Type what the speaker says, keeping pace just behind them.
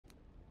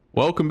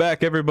Welcome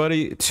back,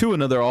 everybody, to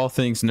another All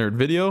Things Nerd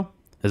video.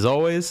 As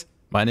always,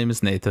 my name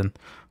is Nathan.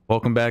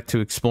 Welcome back to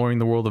exploring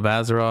the world of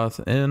Azeroth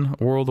in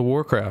World of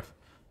Warcraft.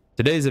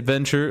 Today's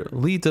adventure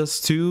leads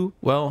us to,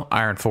 well,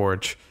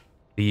 Ironforge,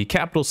 the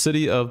capital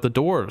city of the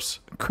Dwarves.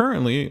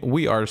 Currently,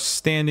 we are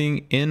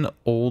standing in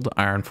Old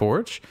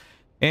Ironforge.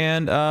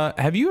 And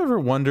have you ever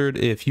wondered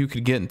if you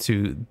could get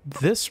into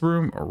this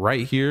room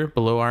right here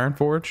below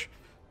Ironforge?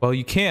 Well,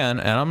 you can,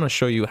 and I'm going to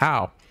show you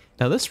how.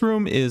 Now, this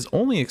room is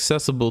only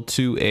accessible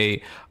to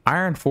a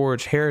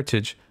Ironforge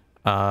Heritage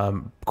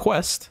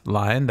quest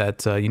line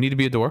that you need to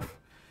be a dwarf.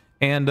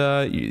 And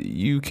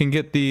you can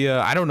get the,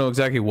 I don't know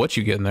exactly what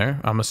you get in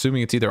there. I'm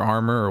assuming it's either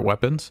armor or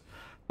weapons.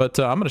 But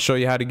I'm going to show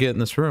you how to get in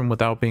this room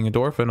without being a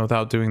dwarf and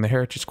without doing the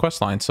Heritage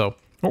quest line. So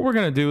what we're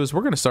going to do is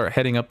we're going to start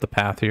heading up the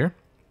path here.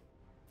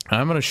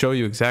 I'm going to show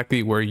you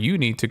exactly where you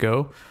need to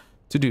go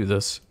to do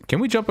this. Can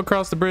we jump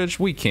across the bridge?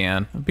 We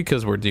can,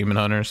 because we're demon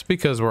hunters,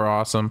 because we're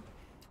awesome.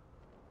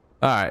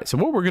 All right, so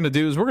what we're going to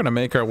do is we're going to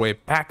make our way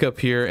back up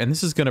here, and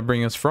this is going to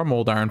bring us from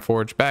Old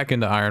Ironforge back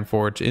into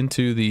Ironforge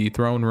into the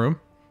throne room.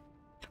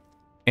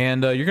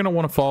 And you're going to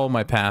want to follow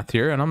my path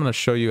here, and I'm going to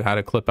show you how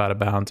to clip out of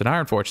bounds in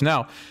Ironforge.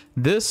 Now,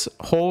 this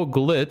whole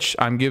glitch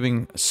I'm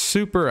giving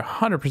super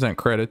 100%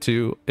 credit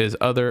to is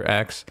Other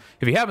X.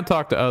 If you haven't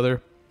talked to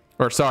Other,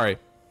 or sorry,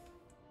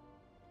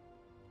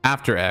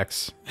 After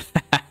X.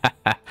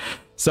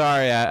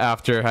 Sorry,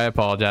 After. I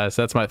apologize.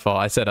 That's my fault.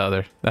 I said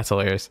Other. That's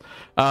hilarious.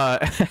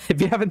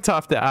 If you haven't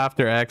talked to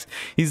After X,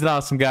 he's an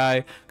awesome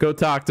guy. Go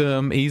talk to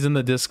him. He's in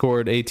the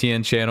Discord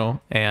ATN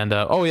channel. And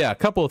oh yeah, a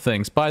couple of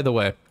things. By the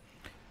way,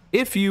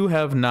 if you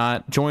have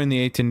not joined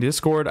the ATN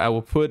Discord, I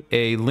will put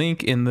a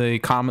link in the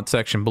comment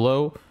section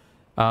below.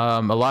 A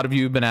lot of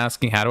you have been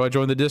asking, how do I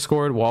join the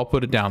Discord? Well, I'll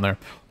put it down there.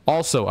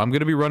 Also, I'm going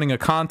to be running a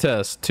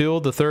contest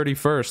till the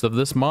 31st of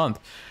this month.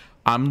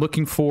 I'm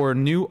looking for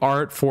new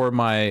art for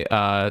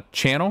my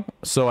channel,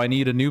 so I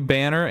need a new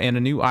banner and a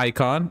new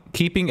icon,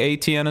 keeping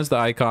ATN as the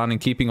icon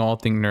and keeping All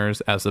Things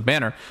Nerds as the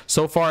banner.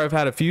 So far, I've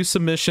had a few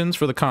submissions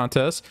for the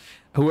contest.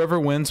 Whoever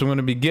wins, I'm going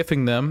to be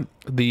gifting them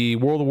the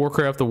World of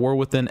Warcraft, The War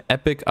Within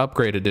Epic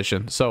Upgrade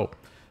Edition. So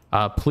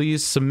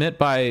please submit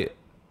by,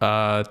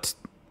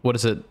 what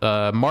is it,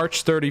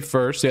 March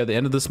 31st, yeah, the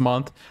end of this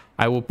month.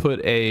 I will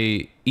put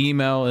a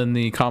email in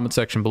the comment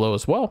section below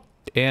as well.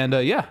 And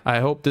yeah, I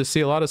hope to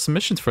see a lot of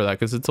submissions for that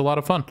because it's a lot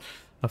of fun.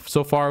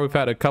 So far, we've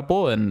had a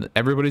couple and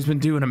everybody's been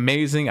doing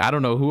amazing. I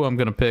don't know who I'm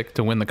going to pick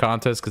to win the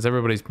contest because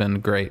everybody's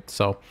been great.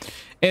 So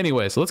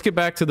anyways, let's get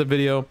back to the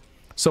video.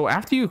 So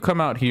after you come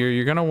out here,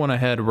 you're going to want to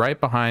head right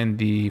behind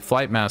the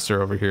Flight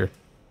Master over here.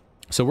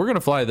 So we're going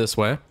to fly this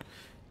way.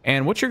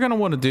 And what you're going to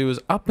want to do is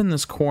up in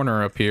this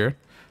corner up here,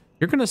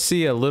 you're going to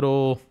see a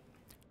little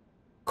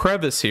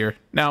crevice here.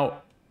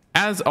 Now,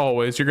 as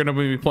always, you're going to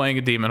be playing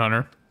a Demon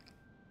Hunter.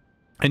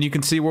 And you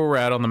can see where we're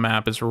at on the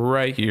map is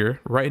right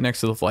here, right next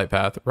to the flight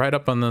path, right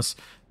up on this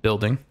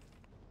building.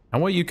 And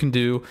what you can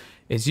do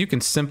is you can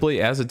simply,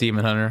 as a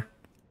Demon Hunter,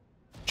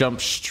 jump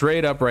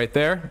straight up right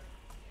there,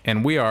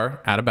 and we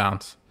are out of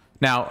bounds.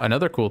 Now,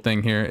 another cool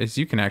thing here is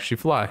you can actually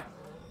fly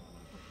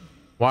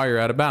while you're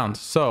out of bounds.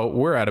 So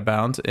we're out of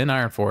bounds in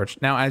Ironforge.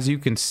 Now, as you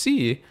can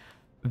see,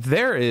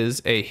 there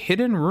is a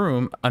hidden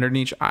room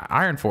underneath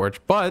Ironforge,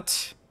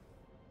 but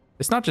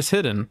it's not just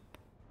hidden.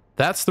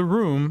 That's the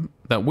room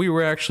that we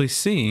were actually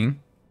seeing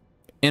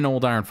in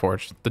Old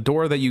Ironforge. The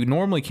door that you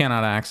normally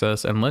cannot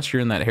access unless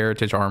you're in that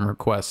Heritage Armor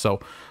quest. So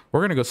we're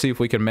going to go see if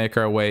we can make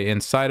our way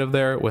inside of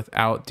there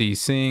without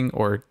DCing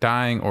or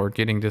dying or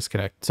getting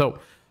disconnected. So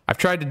I've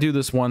tried to do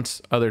this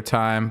once other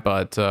time,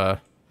 but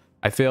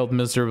I failed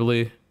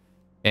miserably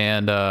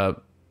and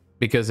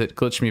because it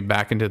glitched me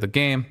back into the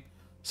game.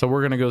 So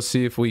we're going to go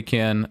see if we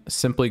can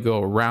simply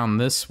go around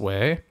this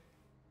way.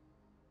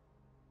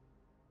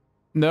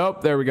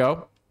 Nope, there we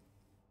go.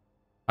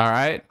 All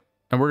right,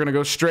 and we're gonna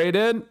go straight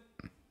in.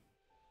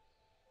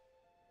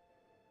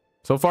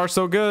 So far,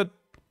 so good.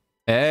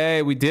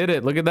 Hey, we did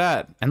it. Look at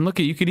that. And look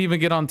at, you could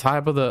even get on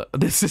top of the,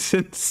 this is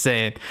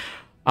insane.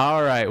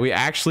 All right, we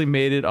actually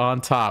made it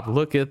on top.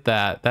 Look at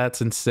that.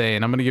 That's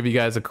insane. I'm gonna give you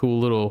guys a cool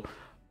little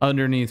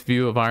underneath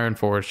view of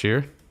Ironforge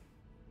here.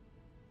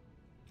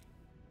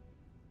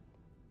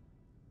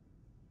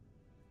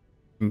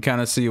 You can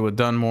kind of see what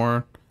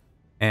Dunmore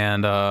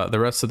and the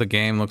rest of the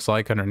game looks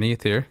like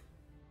underneath here.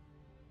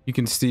 You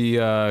can see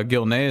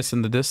Gilneas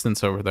in the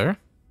distance over there.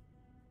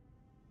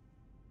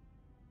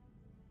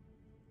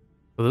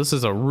 So this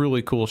is a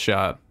really cool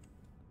shot.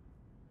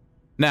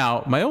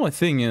 Now, my only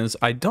thing is,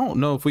 I don't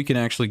know if we can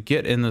actually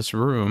get in this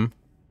room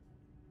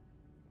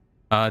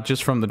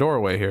just from the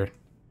doorway here.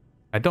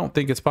 I don't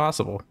think it's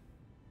possible.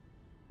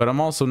 But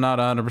I'm also not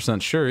 100%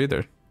 sure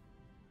either.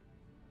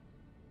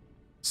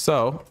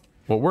 So,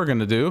 what we're going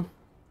to do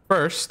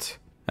first,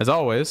 as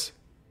always,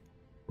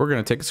 we're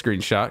going to take a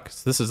screenshot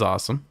because this is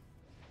awesome.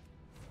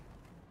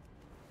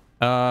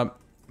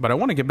 But I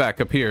want to get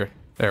back up here.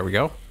 There we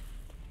go. All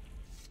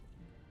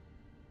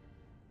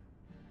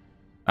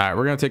right,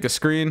 we're going to take a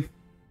screen.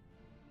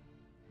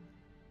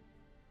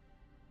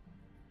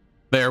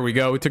 There we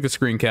go. We took a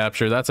screen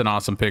capture. That's an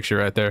awesome picture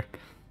right there.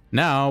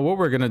 Now, what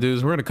we're going to do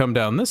is we're going to come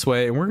down this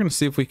way, and we're going to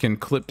see if we can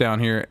clip down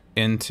here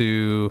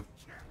into...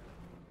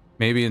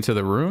 maybe into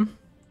the room?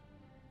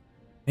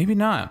 Maybe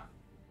not.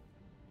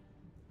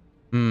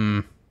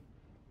 Is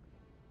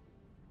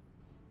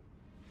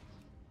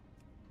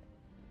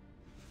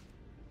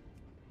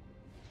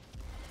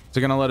it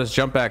going to let us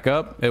jump back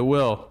up? It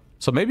will.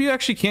 So maybe you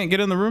actually can't get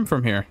in the room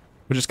from here,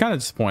 which is kind of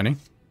disappointing.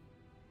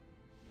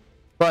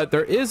 But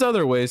there is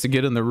other ways to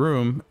get in the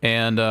room,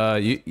 and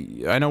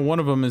I know one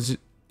of them is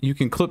you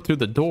can clip through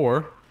the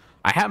door.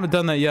 I haven't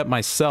done that yet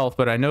myself,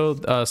 but I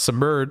know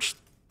Submerged,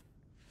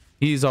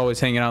 he's always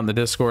hanging out in the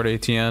Discord,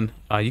 ATN.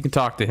 You can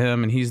talk to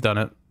him, and he's done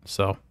it.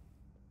 So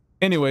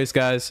anyways,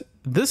 guys,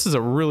 this is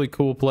a really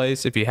cool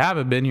place. If you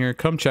haven't been here,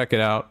 come check it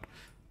out.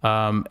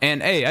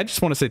 And hey, I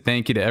just want to say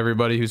thank you to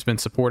everybody who's been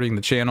supporting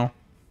the channel.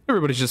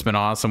 Everybody's just been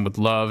awesome with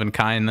love and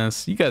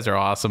kindness. You guys are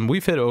awesome.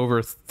 We've hit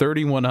over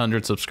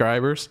 3,100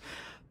 subscribers,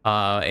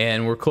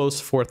 and we're close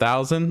to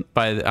 4,000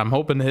 I'm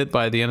hoping to hit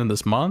by the end of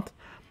this month,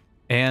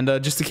 and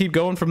just to keep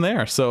going from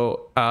there.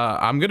 So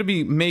I'm gonna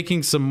be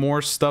making some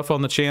more stuff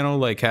on the channel,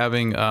 like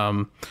having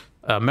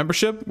a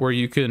membership where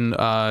you can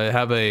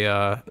have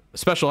a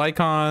special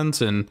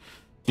icons, and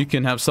you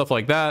can have stuff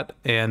like that.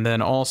 And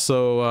then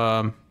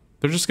also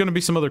there's just going to be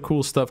some other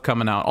cool stuff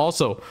coming out.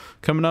 Also,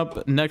 coming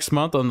up next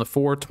month on the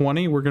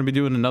 420, we're going to be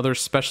doing another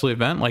special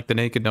event like the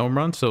Naked Gnome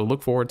Run, so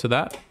look forward to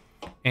that.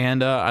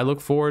 And I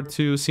look forward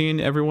to seeing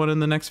everyone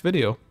in the next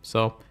video.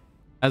 So,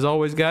 as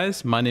always,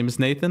 guys, my name is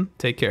Nathan.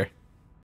 Take care.